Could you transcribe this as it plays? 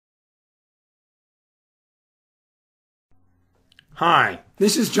Hi,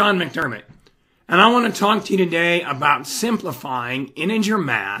 this is John McDermott, and I want to talk to you today about simplifying integer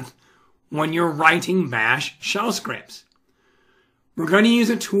math when you're writing bash shell scripts. We're going to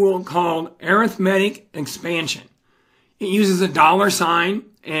use a tool called arithmetic expansion. It uses a $sign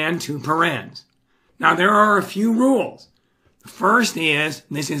and two parens. Now there are a few rules. The first is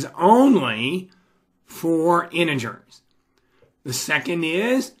this is only for integers. The second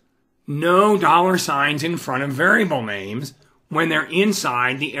is no $signs in front of variable names when they're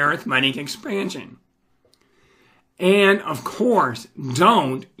inside the arithmetic expansion. And of course,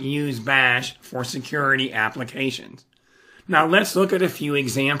 don't use bash for security applications. Now let's look at a few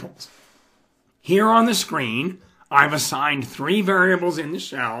examples. Here on the screen, I've assigned 3 variables in the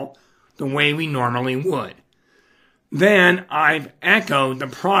shell the way we normally would. Then I've echoed the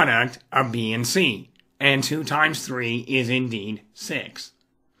product of B and C, and 2 times 3 is indeed 6.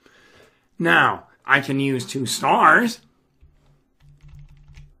 Now, I can use 2 stars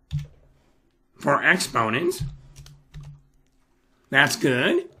for exponents. That's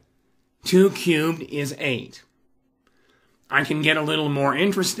good. 2 cubed is 8. I can get a little more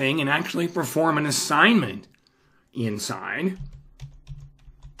interesting and actually perform an assignment inside.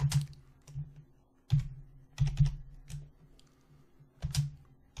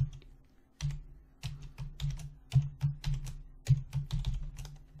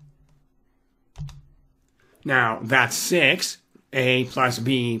 Now, that's 6. A plus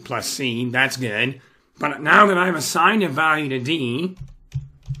B plus C, that's good. But now that I've assigned a value to D,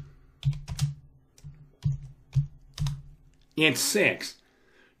 it's 6.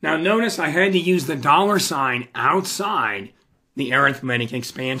 Now notice I had to use the $sign outside the arithmetic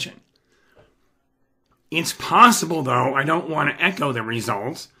expansion. It's possible, though, I don't want to echo the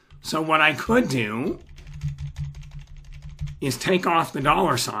results. So what I could do is take off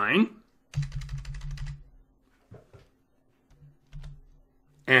the $sign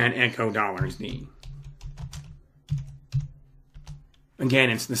and echo $D. Again,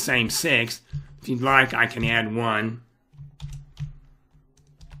 it's the same 6. If you'd like, I can add 1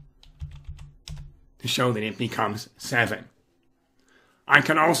 to show that it becomes 7. I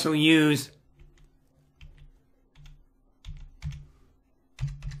can also use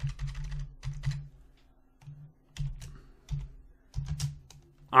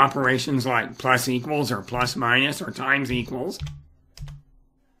operations like plus equals or plus minus or times equals.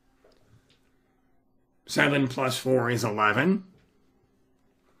 7 plus 4 is 11.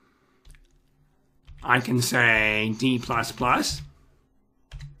 I can say D plus plus.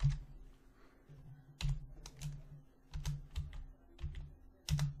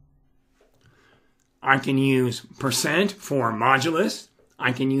 I can use percent for modulus.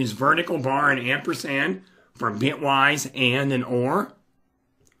 I can use vertical bar and ampersand for bitwise and or.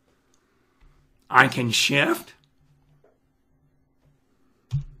 I can shift.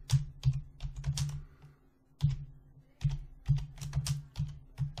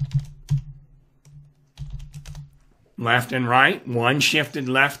 Left and right, 1 shifted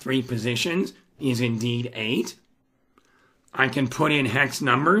left 3 positions is indeed 8. I can put in hex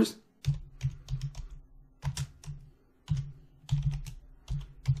numbers.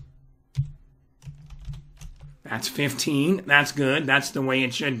 That's 15. That's good. That's the way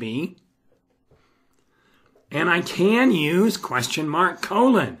it should be. And I can use question mark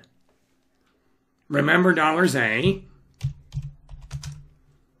colon. Remember $A.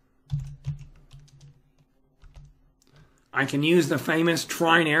 I can use the famous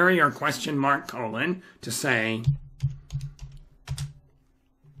trinary or question mark colon to say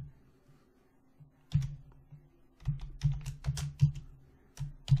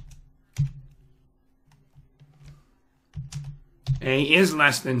A is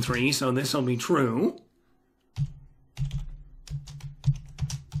less than 3, so this will be true.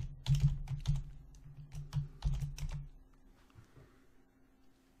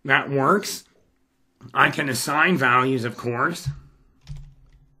 That works. I can assign values, of course.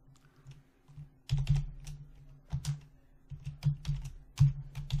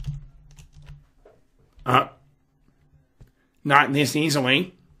 Not this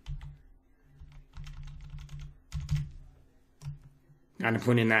easily. Got to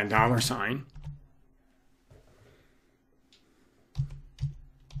put in that $sign.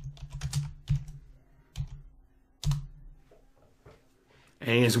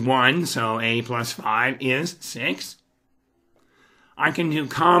 A is 1, so A plus 5 is 6. I can do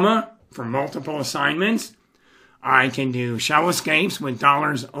comma for multiple assignments. I can do shell escapes with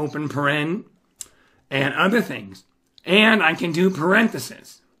 $open paren and other things. And I can do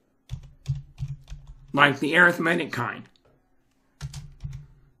parentheses, like the arithmetic kind.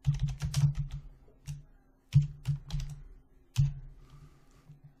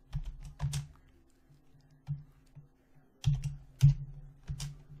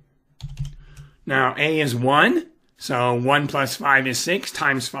 Now, A is 1, so 1 plus 5 is 6,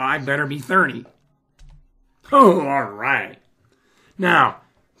 times 5 better be 30. Oh, all right. Now,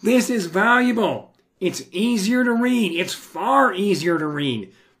 this is valuable. It's easier to read. It's far easier to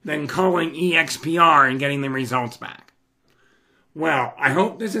read than calling EXPR and getting the results back. Well, I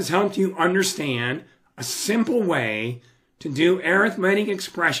hope this has helped you understand a simple way to do arithmetic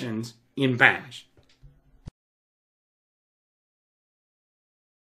expressions in Bash.